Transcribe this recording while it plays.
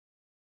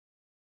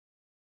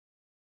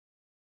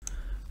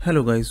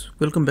Hello guys,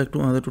 welcome back to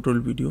another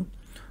tutorial video.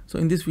 So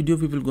in this video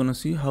we will gonna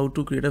see how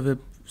to create a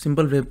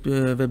simple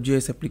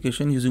WebGIS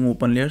application using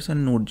Openlayers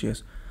and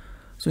Node.js.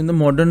 So in the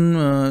modern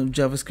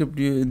JavaScript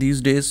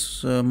these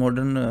days,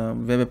 modern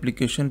web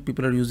application,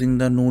 people are using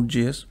the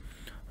Node.js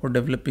for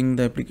developing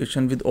the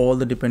application with all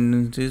the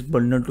dependencies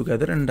bundled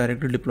together and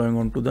directly deploying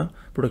onto the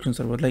production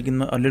server. Like in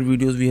the earlier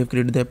videos we have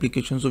created the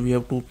application, so we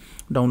have to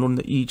download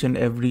each and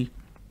every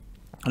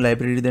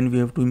library, then we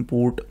have to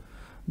import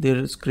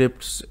their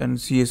scripts and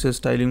CSS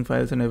styling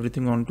files and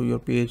everything onto your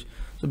page.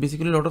 So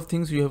basically a lot of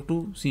things you have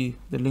to see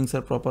the links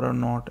are proper or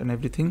not and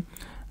everything,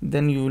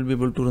 then you will be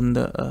able to run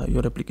the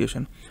your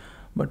application.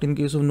 But in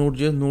case of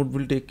Node.js, Node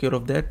will take care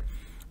of that.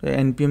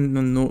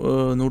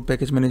 npm node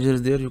package manager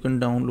is there. You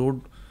can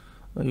download,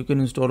 you can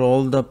install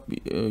all the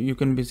you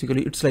can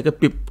basically, it's like a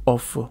pip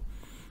of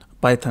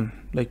Python,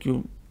 like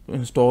you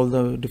install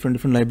the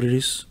different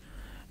libraries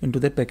into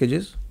the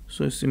packages.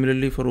 So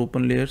similarly for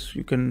Openlayers,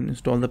 you can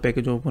install the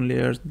package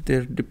Openlayers,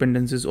 their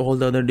dependencies, all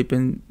the other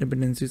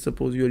dependencies.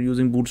 Suppose you are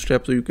using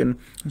Bootstrap, so you can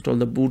install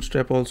the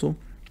Bootstrap also.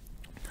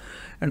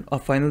 And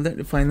final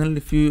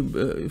if you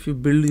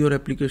build your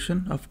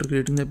application, after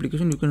creating the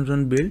application you can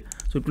run build,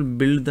 so it will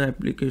build the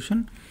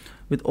application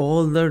with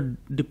all the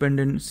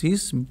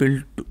dependencies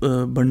built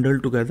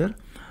bundled together.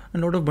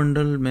 And a lot of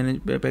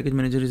package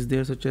manager is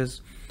there, such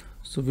as,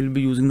 so we'll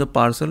be using the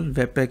Parcel,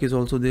 Webpack is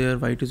also there,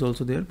 White is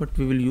also there, but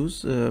we will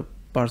use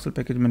Parcel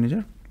package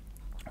manager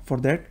for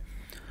that.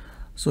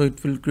 So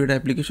it will create an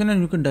application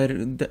and you can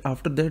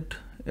after that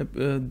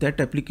that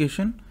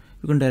application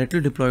you can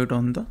directly deploy it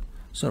on the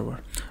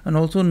server. And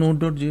also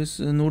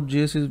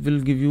Node.js will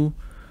give you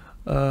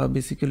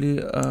basically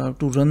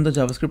to run the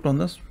JavaScript on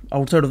the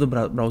outside of the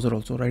browser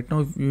also. Right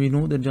now we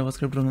know that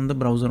JavaScript runs on the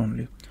browser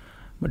only,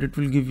 but it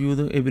will give you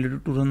the ability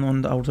to run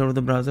on the outside of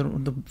the browser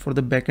for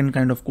the backend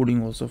kind of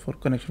coding also, for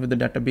connection with the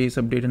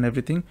database, update and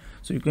everything.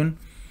 So you can,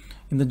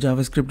 in the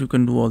JavaScript you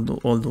can do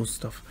all those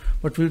stuff.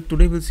 But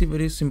today we'll see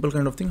very simple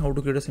kind of thing, how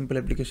to create a simple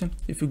application.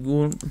 If you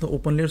go to the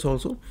Openlayers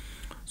also,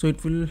 so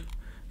it will,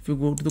 if you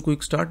go to the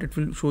quick start, it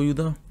will show you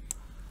the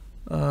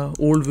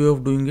old way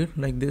of doing it,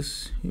 like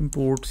this: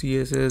 import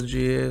CSS,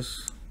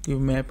 JS,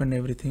 give map and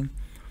everything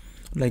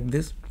like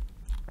this.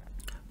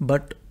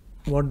 But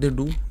what they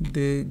do,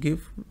 they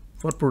give,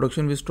 for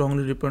production we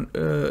strongly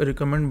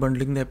recommend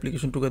bundling the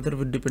application together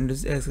with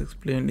dependencies as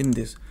explained in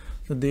this.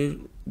 So they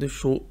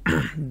show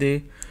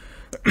they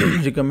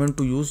recommend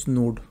to use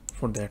Node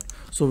for that.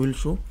 So we'll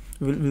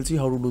see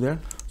how to do that.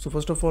 So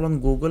first of all, on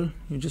Google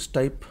you just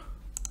type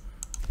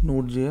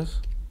Node.js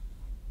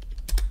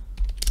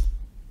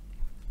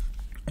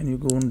and you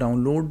go on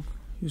download.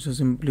 You just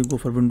simply go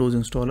for Windows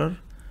installer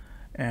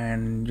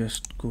and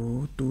just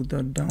go to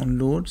the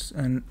downloads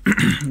and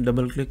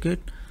double click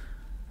it.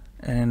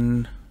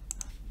 And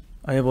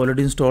I have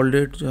already installed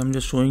it, so I'm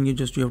just showing you,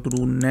 just you have to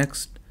do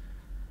next.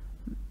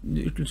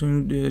 It will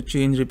show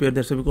change, repair,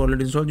 that's why we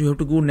already installed. You have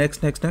to go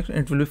next and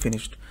it will be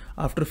finished.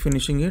 After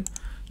finishing it,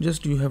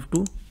 just you have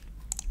to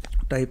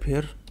type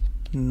here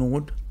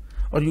Node,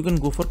 or you can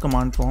go for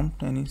command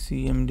prompt, any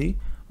cmd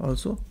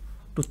also,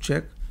 to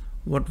check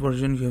what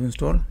version you have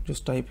installed.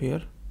 Just type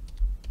here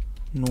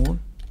Node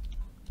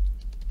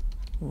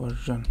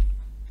version,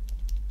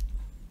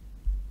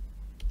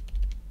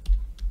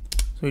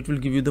 so it will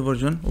give you the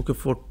version, okay,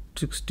 for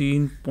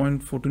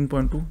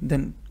 16.14.2.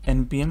 then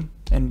npm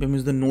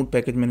is the Node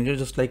package manager,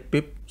 just like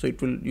pip. So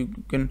it will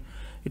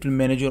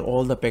manage your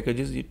all the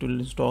packages, it will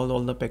install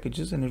all the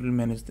packages and it will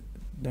manage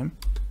them.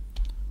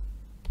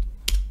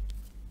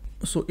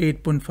 So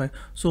 8.5,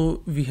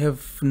 so we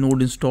have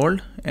Node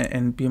installed,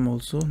 and npm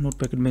also, Node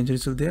package manager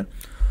is still there.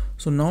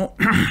 So now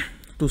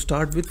to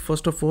start with,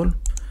 first of all,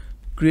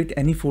 create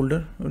any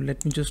folder.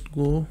 Let me just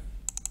go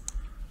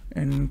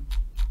and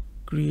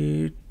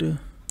create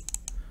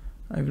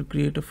I will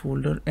create a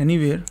folder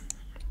anywhere.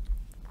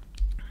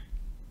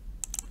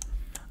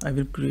 I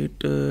will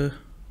create a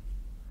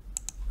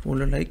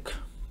folder like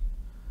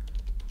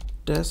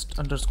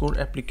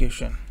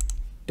test_application,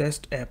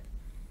 test app.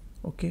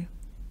 Okay,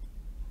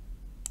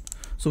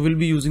 so we'll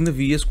be using the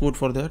VS Code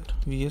for that.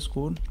 VS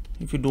Code,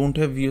 if you don't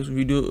have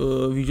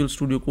Visual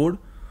Studio Code,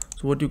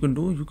 so what you can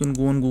do, you can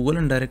go on Google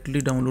and directly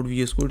download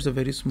VS Code. It's a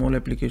very small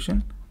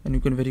application and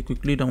you can very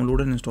quickly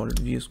download and install it.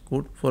 VS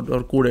Code for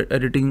our code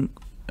editing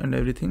and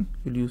everything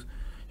we'll use.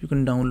 You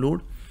can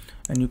download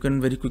and you can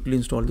very quickly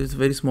install this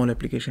very small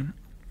application.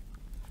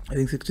 I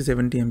think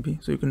 60-70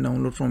 MB. So you can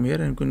download from here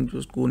and you can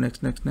just go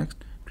next. It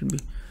will be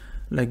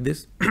like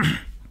this.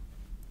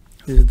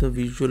 This is the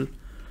Visual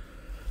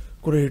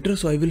Code editor.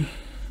 So I will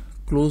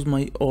close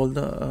my all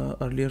the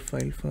earlier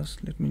file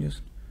first. Let me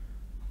just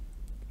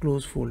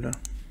close folder.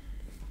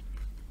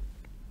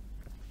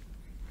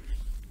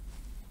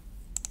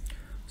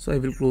 So I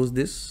will close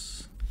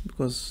this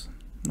because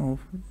now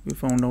we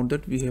found out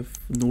that we have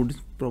Node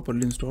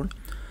properly installed.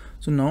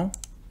 So now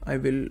I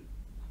will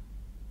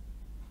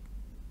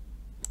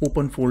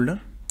open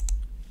folder,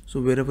 so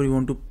wherever you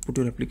want to put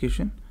your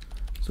application.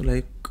 So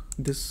like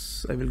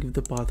this, I will give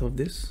the path of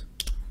this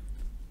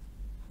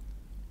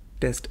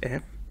test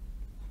app.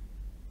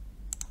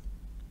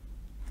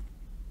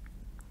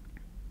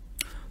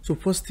 So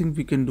first thing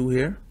we can do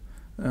here,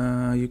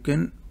 you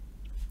can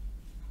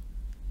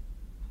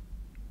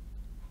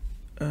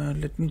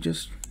let me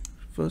just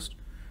first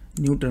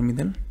new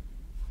terminal.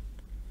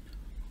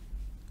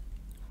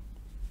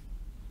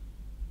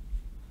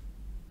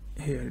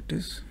 Here it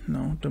is.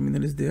 Now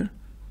terminal is there.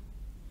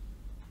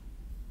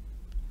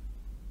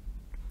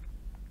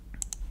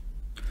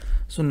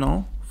 So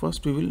now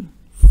first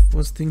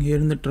thing here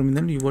in the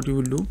terminal, what you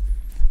will do,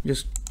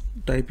 just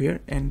type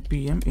here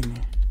npm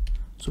ini.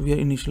 So we are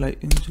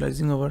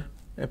initializing our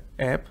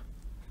app.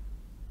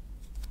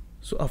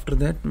 So after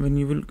that, when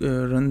you will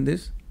run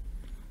this,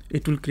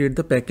 it will create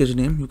the package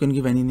name. You can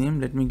give any name.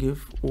 Let me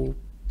give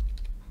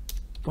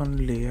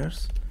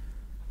Openlayers.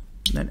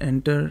 Then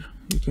enter.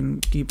 You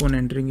can keep on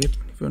entering it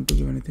if you want to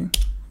give anything.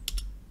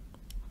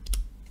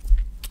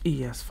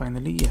 Yes,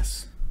 finally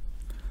yes.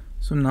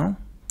 So now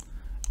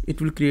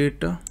it will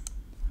create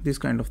this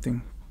kind of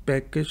thing,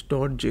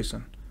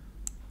 package.json.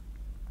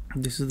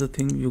 This is the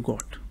thing you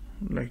got,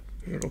 like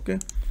here. Okay.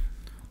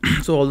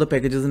 So all the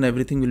packages and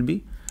everything will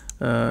be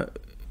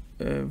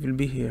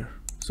here.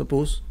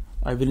 Suppose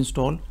I will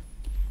install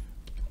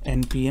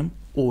npm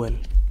ol,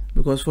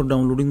 because for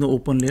downloading the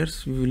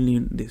Openlayers we will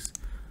need this.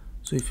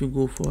 So if you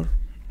go for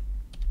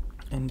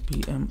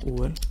npm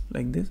ol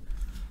like this,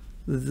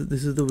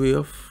 this is the way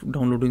of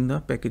downloading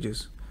the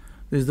packages.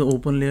 This is the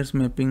Openlayers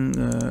mapping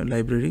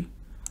library.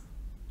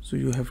 So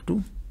you have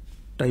to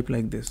type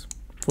like this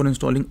for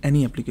installing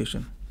any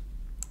application.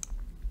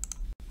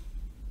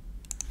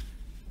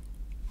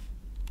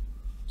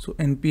 So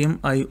npm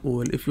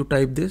iol, if you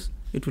type this,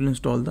 it will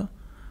install the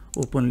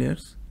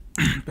Openlayers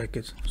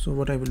package. So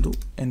what I will do,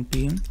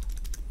 npm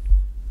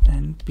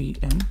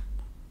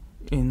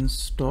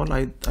install,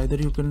 either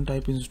you can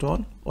type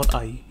install or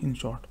I in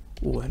short,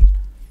 ol,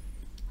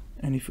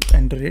 and if you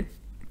enter it,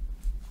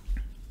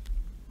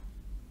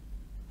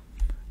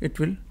 it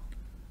will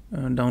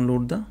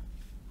download the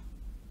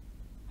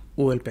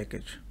ol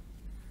package,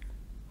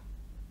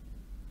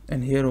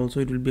 and here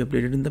also it will be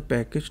updated in the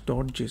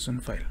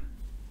package.json file.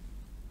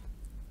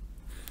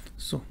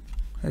 So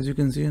as you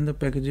can see in the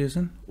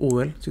package.json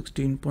ol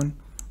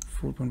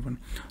 16.4.1.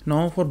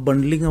 now for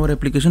bundling our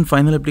application,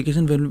 final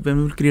application, when we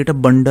will create a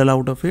bundle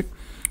out of it,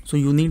 so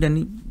you need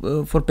any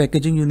for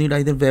packaging, you need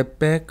either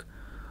webpack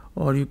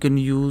or you can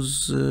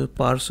use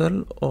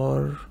parcel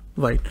or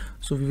white.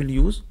 So we will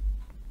use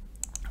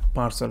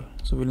parcel.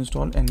 So we'll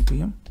install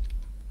npm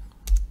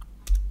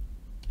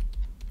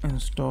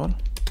install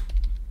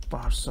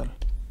parcel.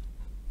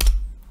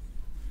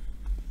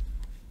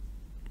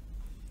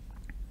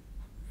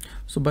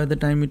 So by the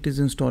time it is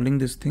installing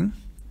this thing,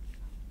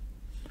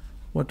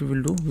 what we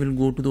will do, we'll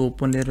go to the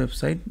Openlayer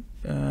website,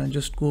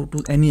 just go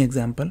to any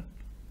example,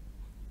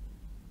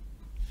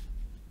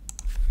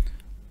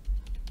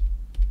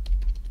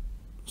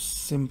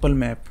 simple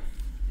map,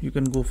 you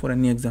can go for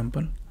any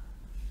example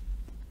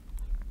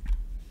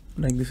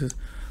like this is.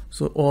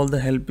 So all the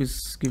help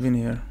is given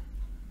here,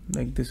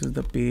 like this is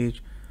the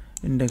page,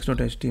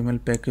 index.html,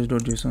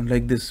 package.json,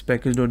 like this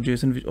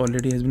package.json which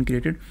already has been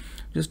created.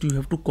 Just you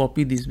have to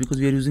copy this, because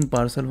we are using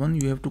parcel one,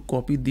 you have to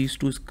copy these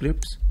two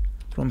scripts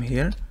from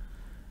here,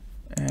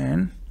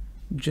 and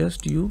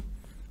just you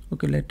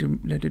let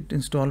it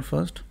install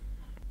first.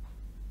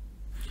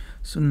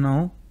 So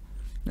now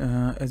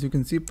as you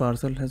can see,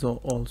 parcel has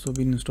also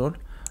been installed.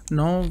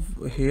 Now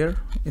here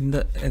in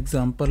the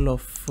example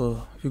of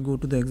if you go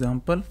to the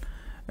example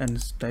and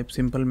type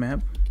simple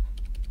map,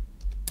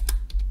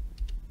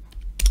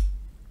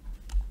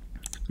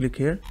 click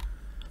here,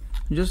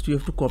 just you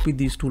have to copy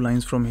these two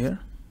lines from here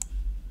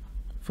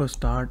for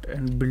start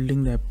and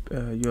building the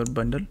your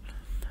bundle.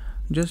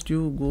 Just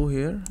you go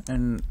here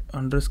and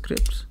under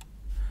scripts,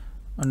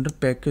 under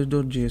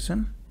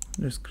package.json,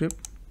 the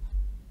script,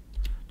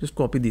 just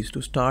copy these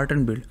two, start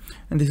and build,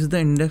 and this is the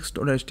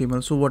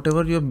index.html. so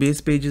whatever your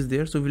base page is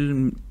there, so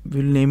we'll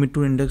name it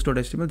to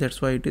index.html,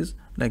 that's why it is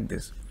like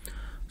this.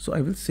 So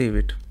I will save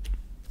it.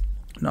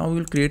 Now we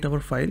will create our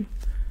file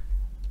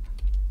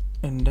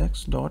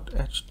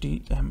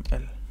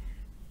index.html.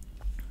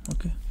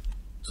 okay,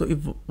 so if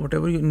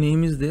whatever your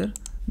name is there,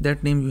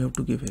 that name you have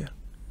to give here.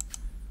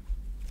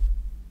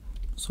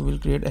 So we'll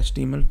create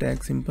HTML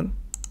tag simple,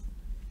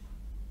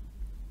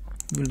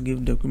 we'll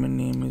give document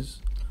name is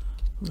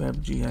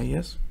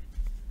WebGIS,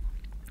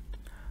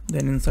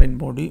 then inside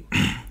body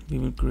we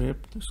will create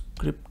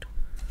script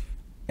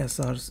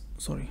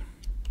src,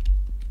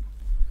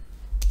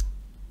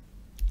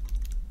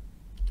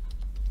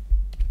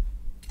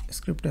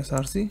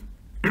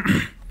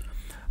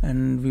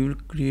 and we will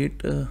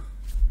create a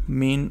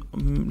main,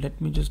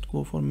 let me just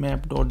go for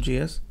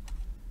map.js,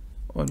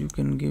 or you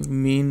can give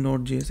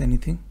main.js,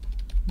 anything,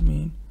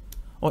 main,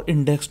 or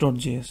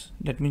index.js,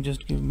 let me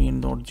just give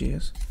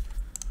main.js,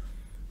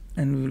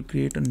 and we will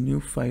create a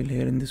new file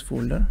here in this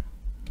folder,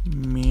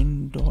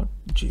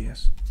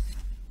 main.js.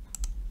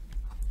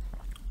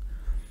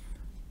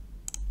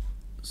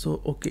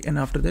 So okay, and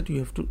after that you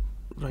have to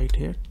write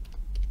here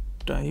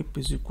type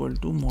is equal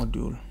to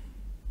module,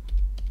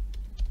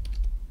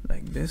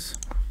 like this,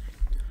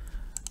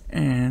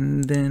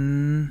 and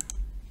then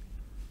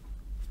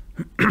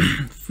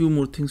few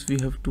more things we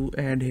have to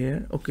add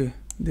here. Okay,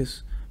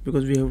 this,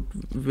 because we have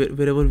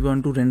wherever we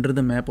want to render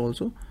the map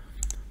also,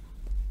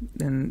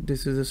 then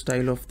this is the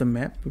style of the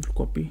map. We will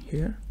copy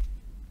here.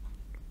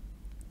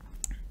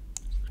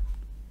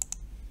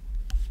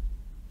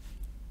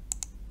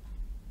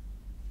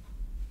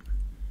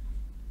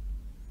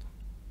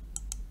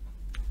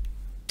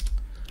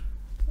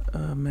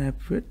 Map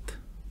width,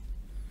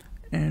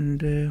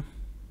 and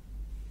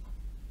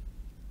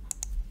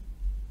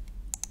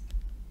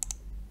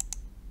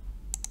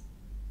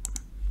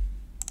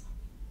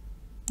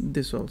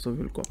this also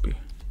will copy.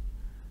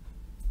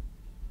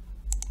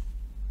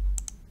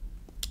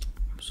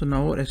 So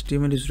now our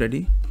HTML is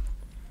ready.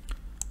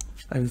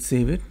 I will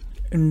save it.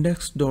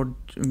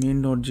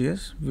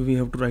 Index.main.js, we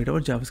have to write our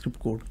JavaScript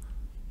code.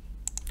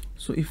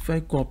 So if I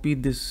copy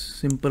this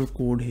simple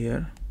code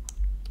here,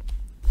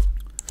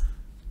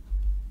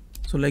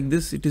 so like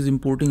this, it is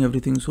importing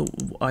everything. So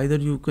either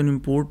you can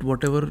import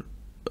whatever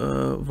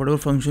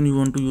function you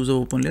want to use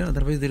of OpenLayer.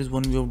 Otherwise, there is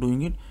one way of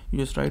doing it. You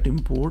just write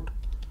import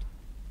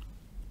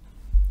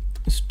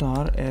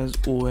star as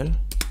OL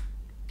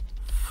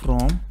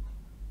from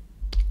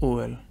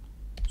OL.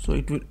 So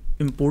it will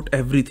import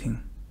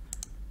everything.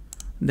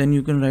 Then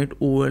you can write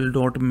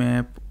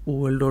ol.map,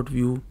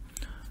 ol.view.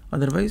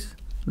 Otherwise,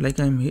 like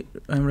I'm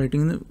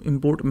writing the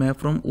import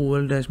map from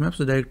ol-map.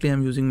 So directly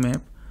I'm using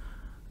map.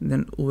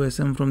 Then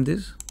OSM from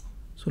this.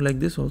 So like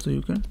this also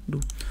you can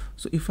do.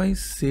 So if I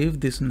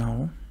save this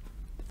now,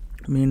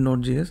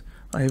 main.js,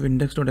 I have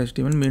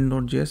index.html,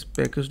 main.js,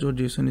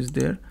 package.json is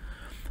there.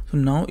 So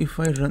now if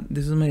I run,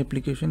 this is my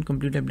application,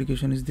 complete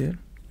application is there.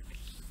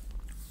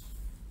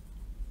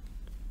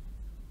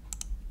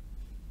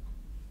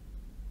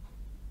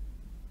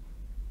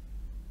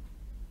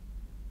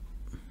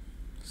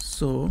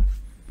 So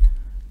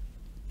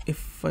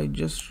if I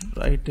just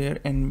write here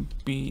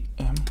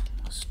npm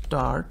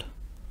start,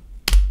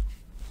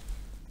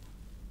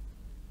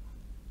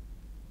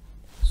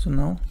 so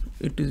now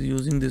it is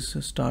using this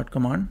start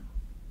command.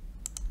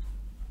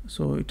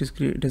 So it has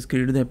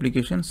created the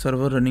application,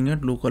 server running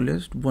at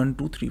localhost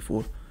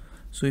 1234.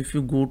 So if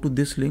you go to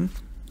this link,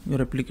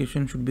 your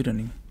application should be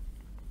running.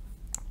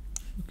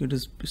 It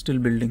is still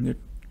building it.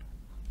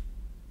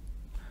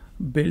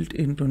 Built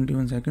in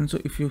 21 seconds. So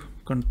if you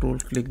control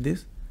click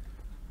this,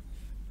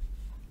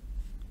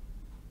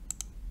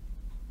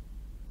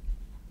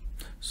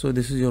 so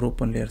this is your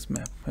OpenLayers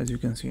map. As you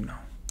can see now,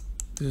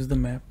 this is the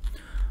map.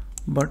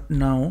 But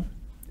now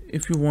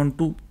if you want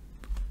to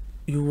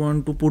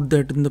put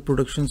that in the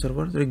production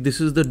server, like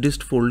this is the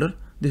dist folder,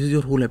 this is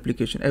your whole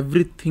application,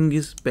 everything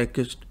is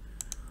packaged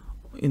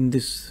in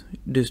this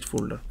dist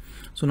folder.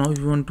 So now if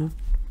you want to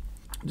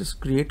just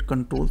create,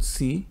 Control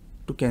C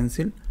to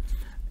cancel,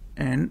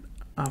 and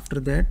after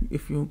that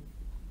if you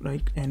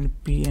write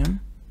npm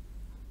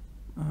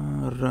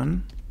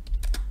run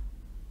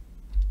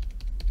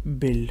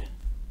build,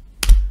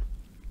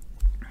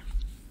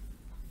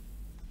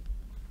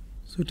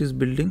 so it is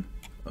building.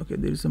 Okay,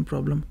 there is some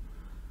problem.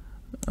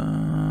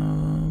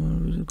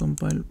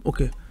 Compile.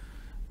 Okay,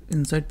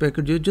 inside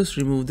package you just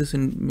remove this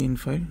in main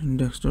file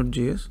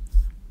index.js,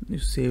 you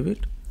save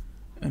it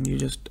and you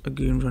just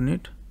again run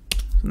it.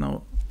 So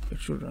now it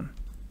should run.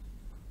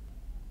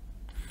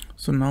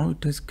 So now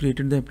it has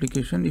created the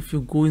application. If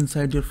you go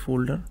inside your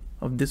folder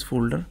of this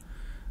folder,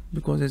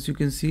 because as you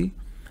can see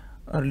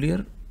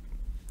earlier,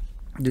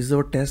 this is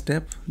our test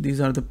app, these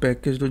are the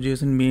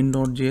package.js and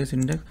main.js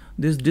index.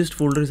 This dist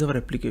folder is our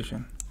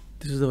application.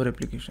 This is our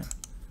application,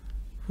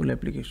 full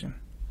application.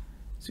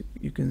 So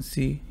you can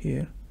see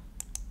here,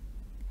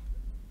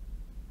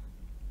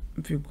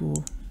 if you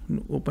go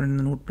open in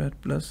the Notepad+,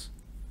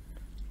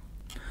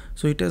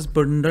 so it has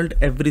bundled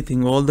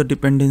everything, all the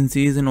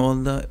dependencies and all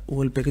the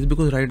whole package,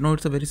 because right now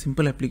it's a very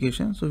simple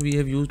application. So we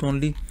have used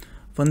only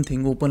one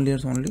thing,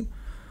 OpenLayers only.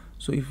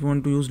 So if you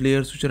want to use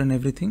layer switcher and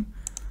everything,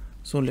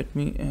 so let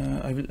me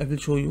I will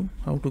show you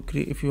how to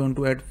create. If you want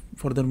to add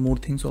further more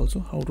things also,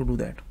 how to do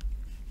that.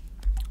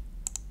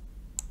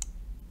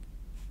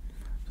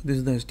 So this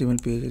is the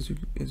HTML page,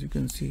 as you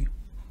can see.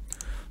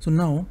 So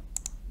now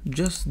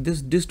just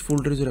this dist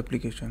folder is your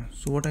application.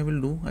 So what I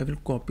will do, I will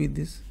copy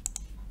this,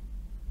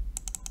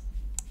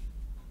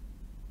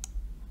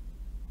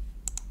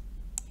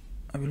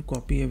 I will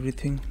copy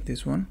everything,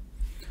 this one,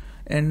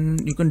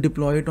 and you can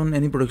deploy it on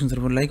any production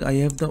server. Like I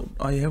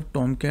have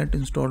Tomcat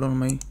installed on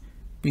my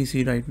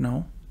PC right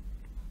now.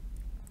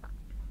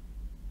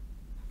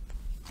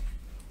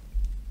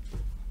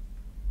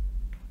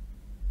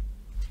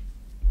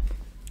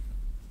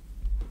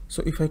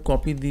 So if I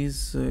copy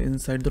these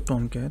inside the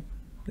Tomcat,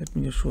 let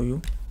me just show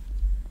you.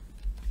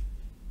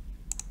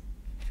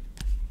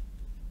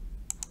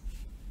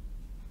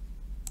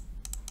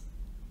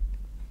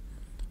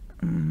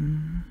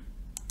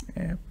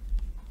 App.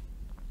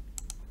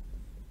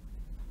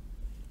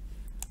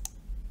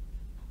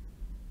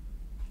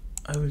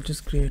 I will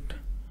just create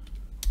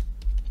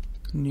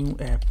new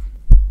app,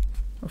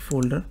 a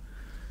folder.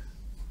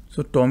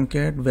 So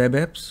Tomcat web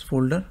apps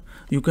folder.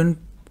 You can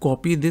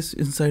copy this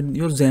inside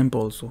your XAMPP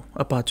also,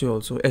 Apache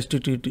also,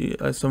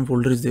 HTTP, some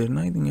folder is there,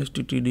 I think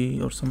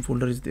HTTD or some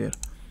folder is there.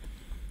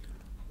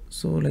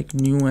 So like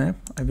new app,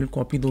 I will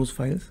copy those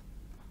files.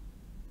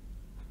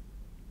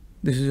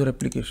 This is your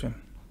application.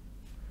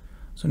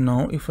 So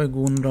now if I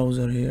go in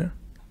browser here,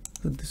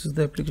 so this is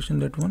the application,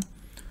 that one.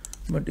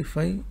 But if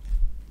I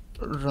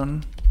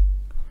run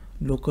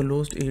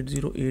localhost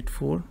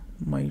 8084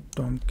 my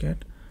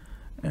Tomcat,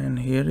 and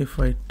here if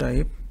I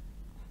type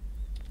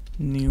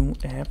new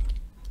app,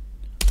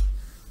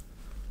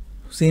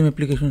 same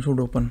application should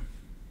open.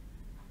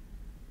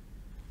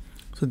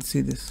 So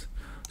see this.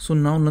 So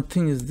now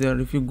nothing is there.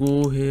 If you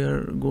go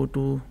here, go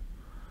to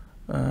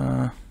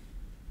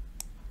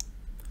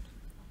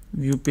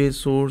view page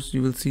source,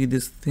 you will see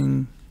this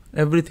thing,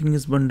 everything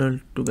is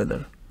bundled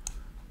together.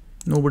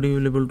 Nobody will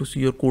be able to see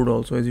your code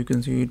also. As you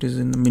can see, it is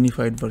in the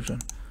minified version.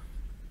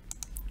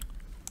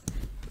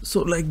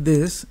 So like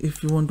this,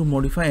 if you want to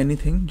modify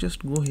anything,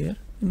 just go here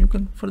and you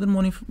can further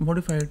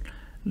modify it.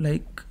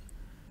 Like,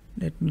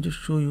 let me just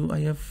show you.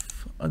 I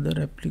have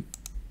other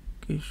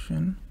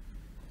application.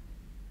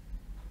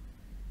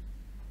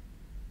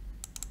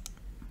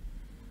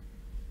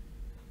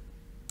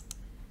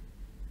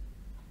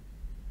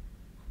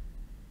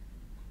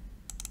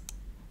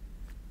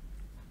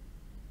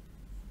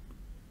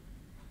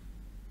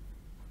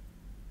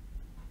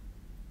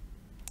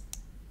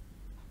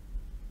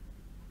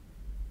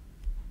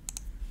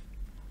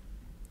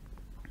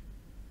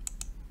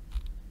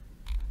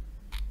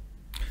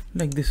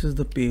 Like this is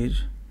the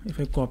page. If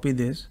I copy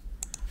this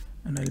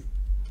and I'll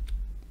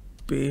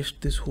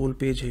paste this whole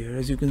page here,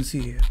 as you can see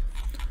here,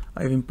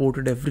 I've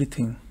imported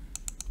everything.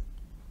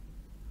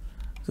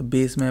 The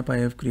base map I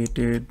have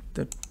created,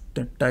 the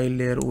tile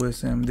layer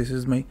OSM. This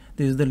is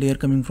the layer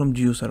coming from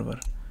geoserver.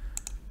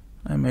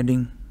 I'm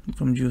adding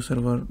from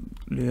geoserver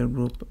layer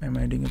group. I'm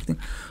adding everything.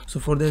 So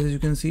for that, as you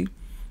can see,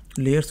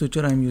 layer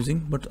switcher I'm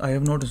using, but I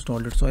have not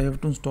installed it. So I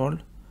have to install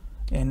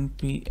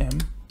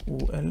npm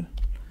ol.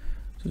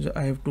 So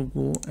I have to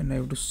go and I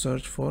have to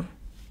search for.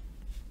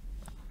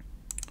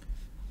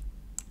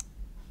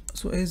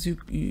 So as you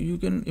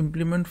can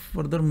implement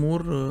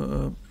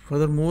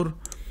furthermore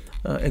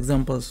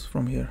examples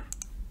from here.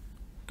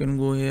 You can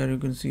go here, you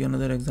can see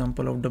another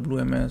example of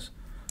WMS.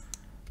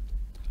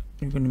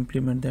 You can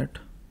implement that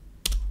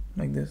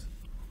like this.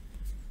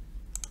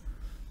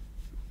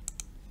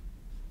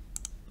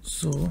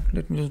 So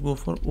let me just go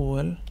for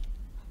OL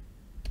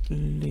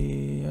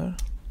layer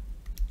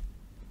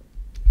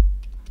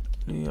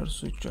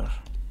switcher.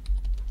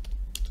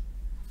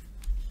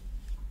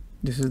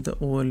 This is the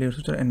OL layer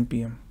switcher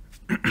npm.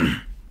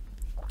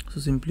 So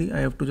simply I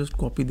have to just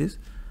copy this.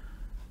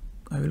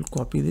 I will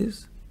copy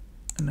this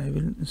and I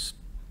will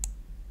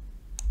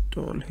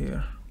install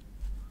here.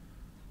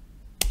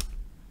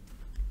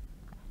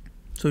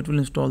 So it will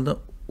install the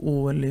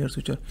OL layer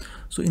switcher.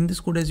 So in this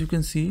code, as you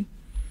can see,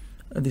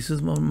 this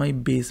is my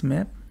base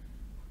map.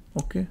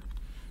 Okay,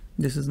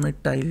 this is my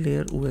tile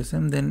layer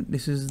OSM. Then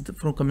this is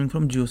coming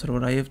from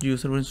geoserver. I have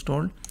geoserver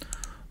installed.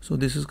 So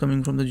this is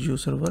coming from the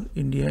geoserver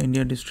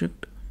India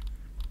district,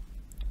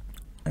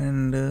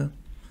 and this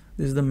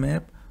is the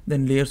map.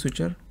 Then layer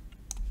switcher.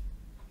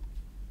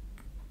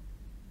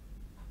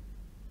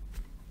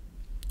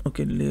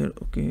 Okay, layer.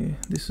 Okay,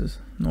 this is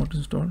not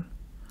installed.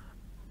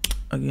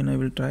 Again, I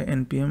will try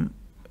npm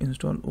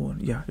install OL.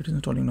 Yeah, it is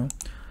installing now.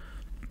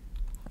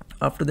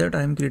 After that,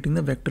 I am creating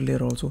the vector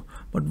layer also.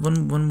 But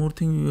one more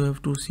thing you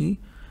have to see,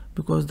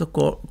 because the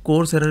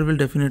course error will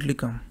definitely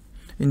come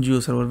in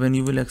geoserver when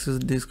you will access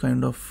this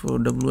kind of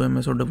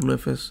WMS or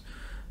WFS.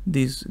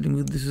 This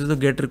is the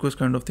get request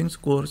kind of things.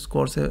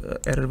 Course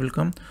error will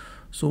come.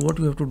 So what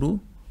you have to do,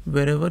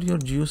 wherever your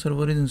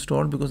geoserver is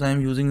installed, because I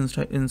am using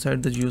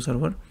inside the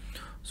geoserver,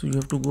 so you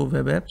have to go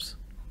web apps,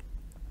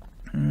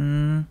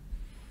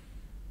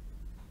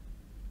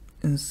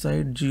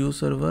 inside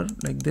geoserver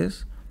like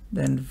this,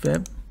 then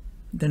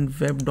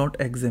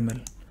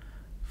web.xml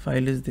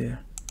file is there.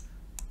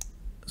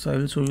 So I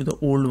will show you the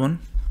old one.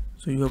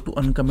 So you have to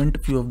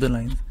uncomment few of the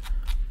lines.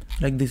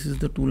 Like this is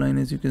the 2 line,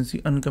 as you can see,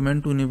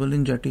 uncomment to enable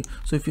in Jetty.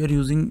 So if you are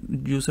using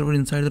geoserver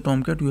inside the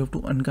Tomcat, you have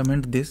to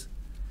uncomment this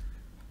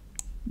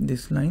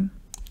line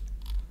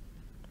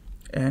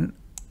and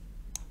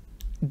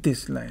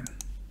this line.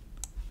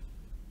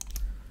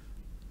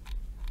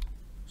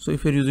 So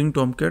if you're using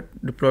Tomcat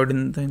deployed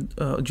in the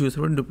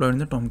geoserver deployed in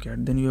the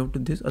Tomcat, then you have to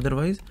this.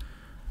 Otherwise,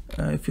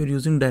 if you're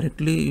using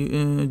directly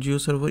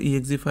geoserver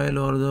exe file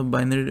or the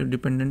binary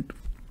dependent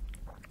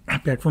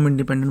platform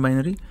independent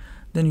binary,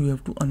 then you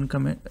have to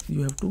uncomment.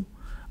 You have to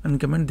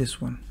uncomment this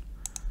one.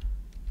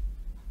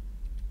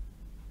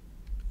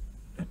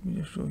 Let me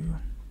just show you.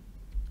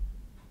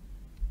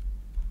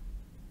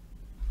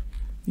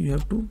 You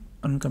have to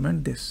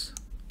uncomment this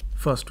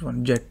first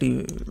one,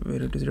 Jetty,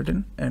 where it is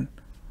written, and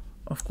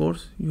of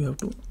course you have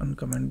to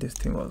uncomment this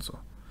thing also.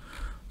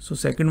 So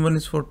second one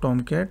is for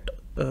Tomcat,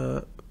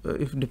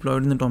 if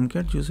deployed in the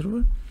Tomcat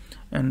geoserver,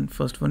 and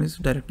first one is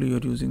directly you're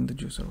using the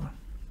geoserver,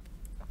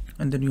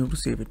 and then you have to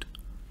save it.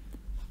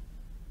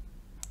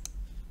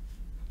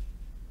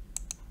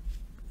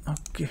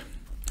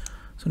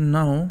 So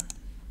now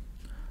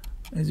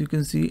as you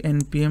can see,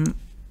 npm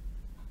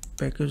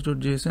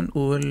package.json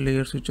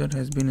overlayer switcher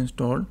has been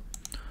installed.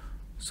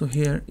 So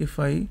here if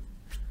I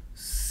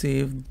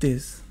save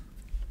this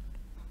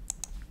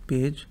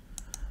page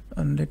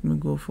and let me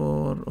go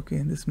for, okay,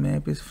 this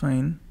map is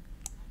fine,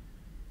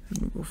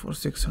 let me go for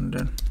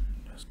 600,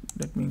 just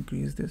let me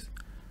increase this,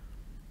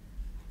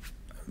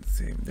 I'll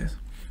save this,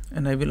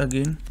 and I will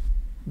again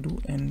do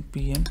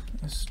npm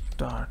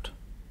start.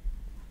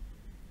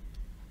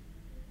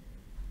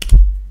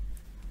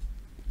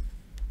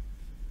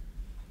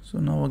 So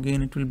now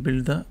again it will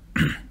build the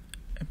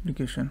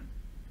application.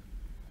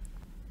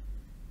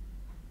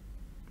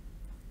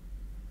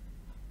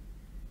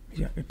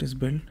 Yeah, it is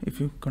built.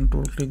 If you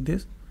control click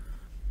this,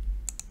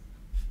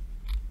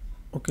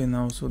 okay,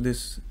 now so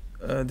this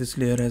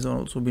layer has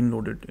also been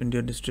loaded,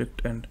 India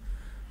district, and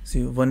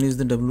see, one is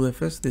the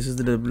WFS, this is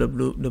the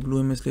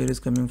WMS layer is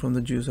coming from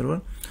the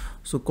geoserver.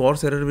 So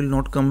coarse error will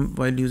not come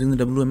while using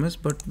the WMS,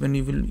 but when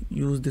you will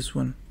use this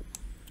one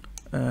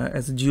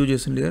as a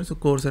GeoJSON layer, so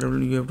coarse error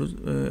you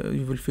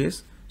will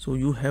face. So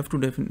you have to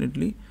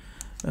definitely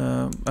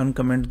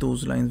uncomment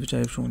those lines which I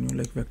have shown you,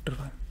 like vector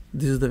file.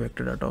 This is the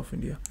vector data of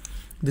India.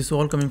 This is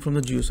all coming from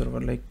the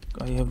geoserver. Like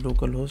I have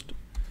localhost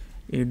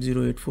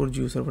 8084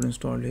 geoserver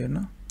installed here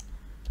now.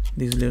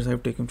 These layers I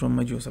have taken from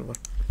my geoserver.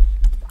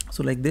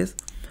 So like this,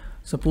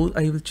 suppose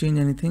I will change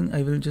anything,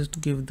 I will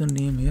just give the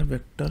name here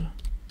vector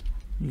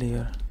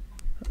layer.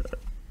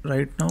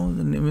 Right now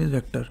the name is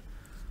vector.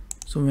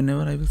 So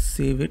whenever I will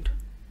save it,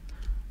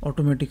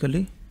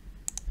 automatically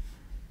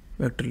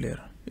vector layer,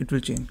 it will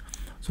change.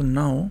 So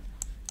now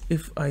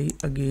if I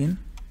again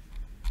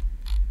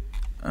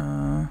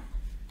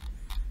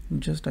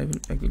just I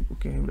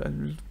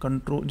will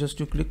control, just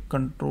you click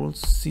Control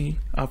C.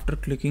 After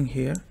clicking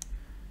here,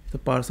 the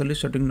parcel is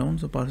shutting down,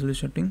 so parcel is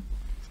shutting.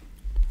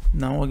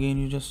 Now again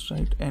you just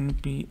write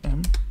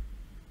npm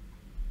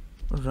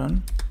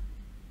run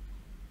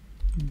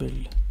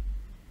build.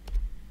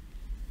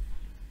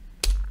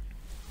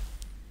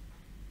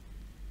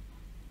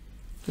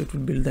 So it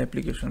will build the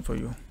application for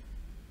you.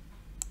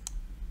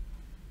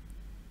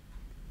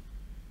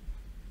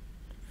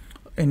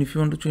 And if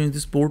you want to change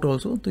this port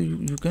also, so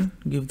you can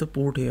give the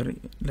port here,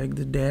 like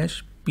the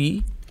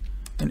 -p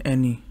and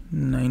NE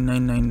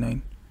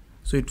 9999.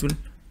 So it will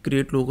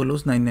create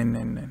localhost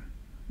 9999.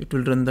 It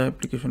will run the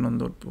application on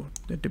that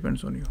port. That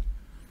depends on you.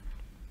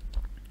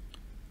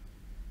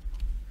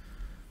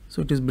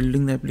 So it is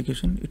building the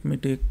application. It may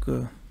take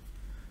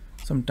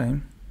some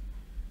time.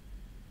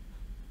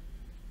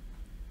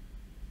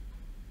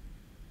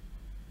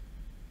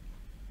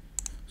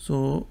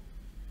 So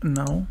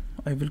now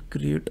I will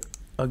create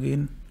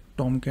again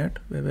Tomcat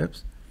web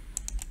apps.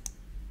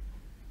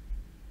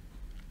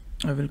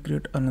 I will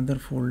create another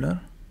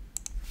folder,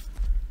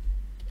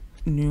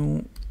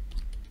 new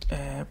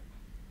app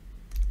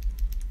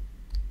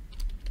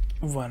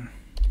 1,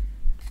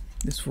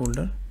 this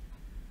folder.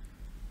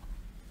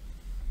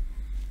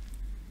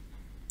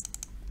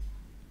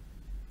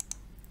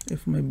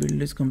 If my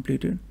build is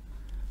completed,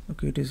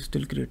 okay, it is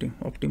still creating,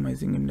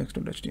 optimizing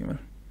index.html.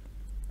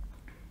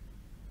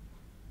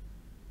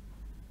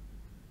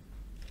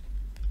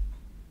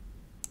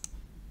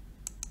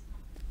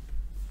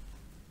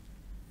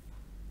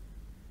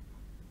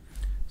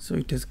 So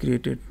it has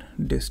created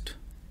dist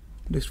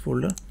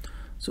folder.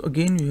 So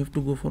again you have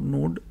to go for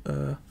node.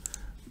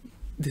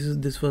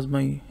 This was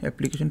my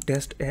application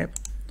test app,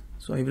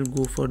 so I will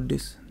go for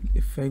this.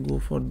 If I go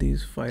for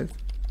these files,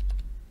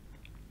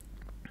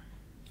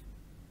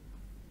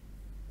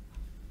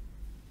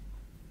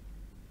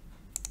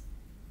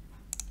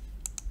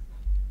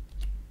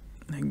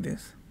 like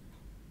this,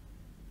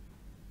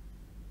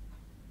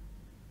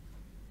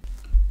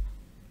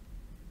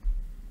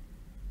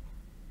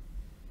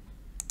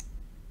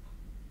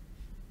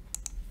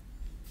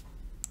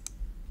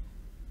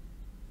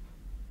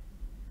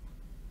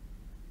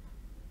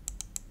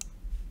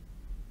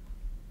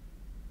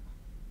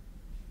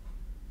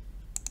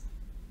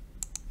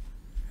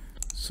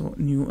 so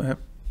new app.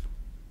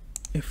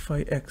 If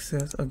I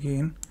access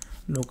again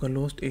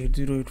localhost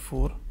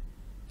 8084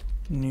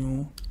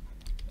 new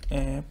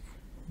app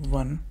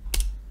 1,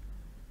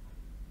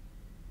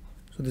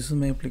 so this is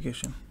my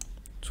application.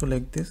 So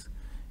like this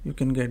you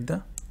can get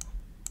the,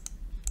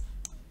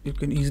 you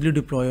can easily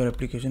deploy your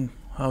application.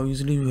 How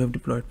easily you have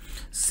deployed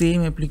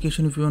same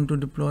application. If you want to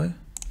deploy,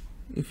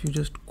 if you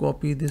just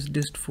copy this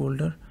dist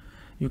folder,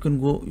 you can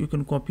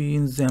copy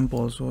in XAMPP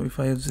also. If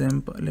I have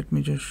XAMPP, let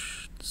me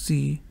just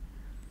see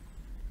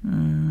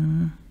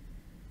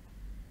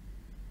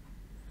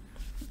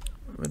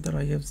whether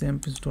I have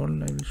XAMPP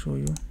installed. I will show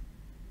you.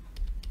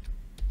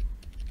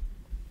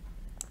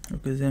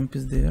 Okay, XAMPP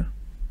is there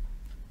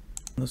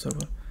on the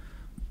server.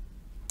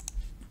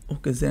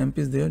 Okay, XAMPP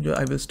is there.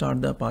 I will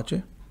start the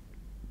Apache.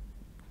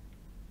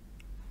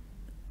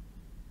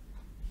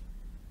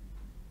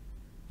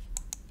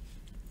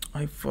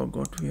 I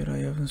forgot where I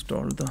have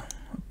installed the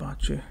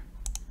Apache.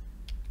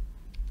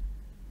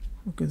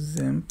 Okay,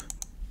 XAMPP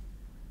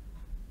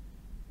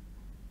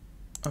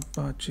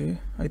Apache,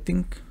 I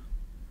think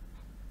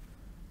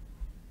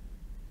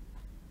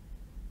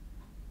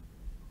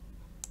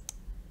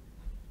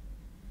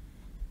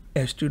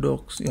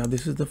htdocs. Yeah,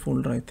 this is the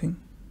folder, I think.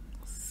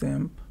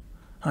 XAMPP.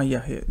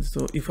 Yeah, here.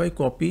 So if I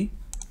copy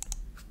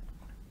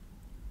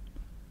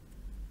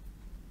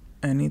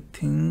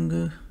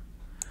anything,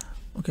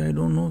 okay, I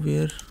don't know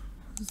where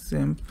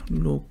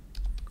XAMPP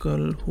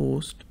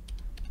localhost.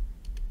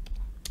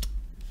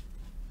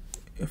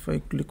 If I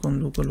click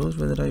on localhost,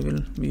 whether I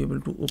will be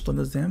able to open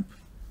the XAMPP.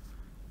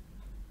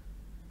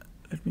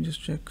 Let me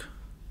just check.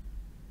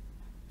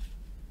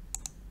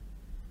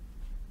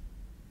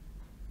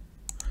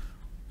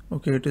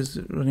 Okay, it is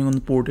running on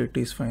the port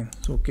 80, is fine.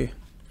 So okay,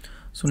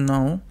 so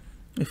now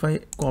if I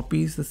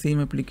copy the same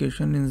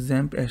application in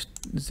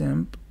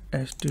XAMPP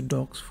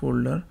htdocs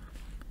folder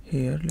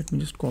here, let me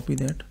just copy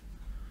that,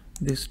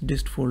 this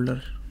dist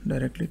folder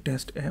directly,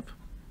 test app.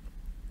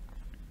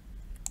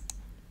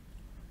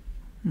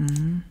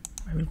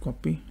 I will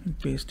copy and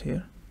paste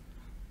here,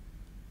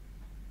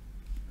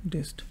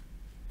 dist.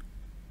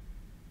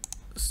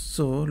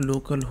 So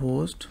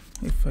localhost,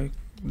 if I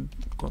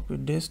copy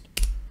dist,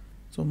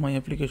 so my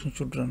application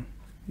should run.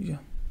 Yeah,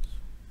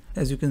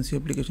 as you can see,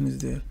 application is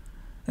there,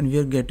 and we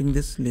are getting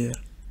this layer.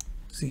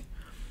 See,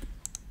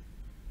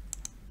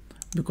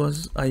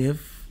 because I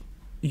have,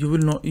 you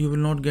will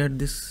not get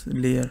this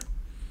layer,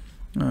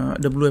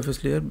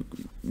 WFS layer,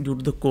 due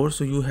to the course.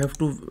 So you have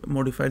to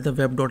modify the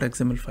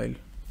web.xml file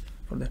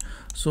for that.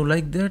 So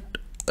like that,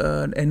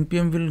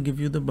 npm will give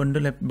you the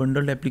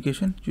bundled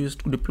application. You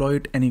just deploy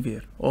it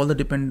anywhere. All the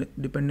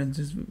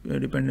dependencies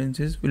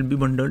will be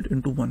bundled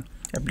into one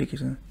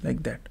application,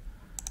 like that.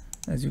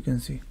 As you can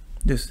see,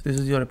 this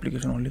is your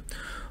application only.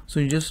 So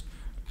you just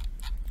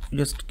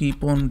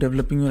keep on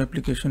developing your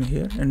application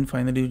here, and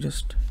finally you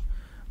just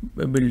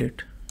build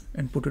it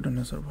and put it on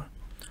a server.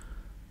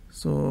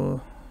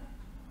 So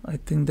I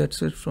think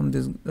that's it from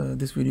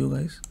this video,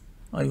 guys.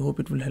 I hope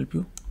it will help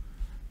you.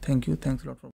 Thank you. Thanks a lot for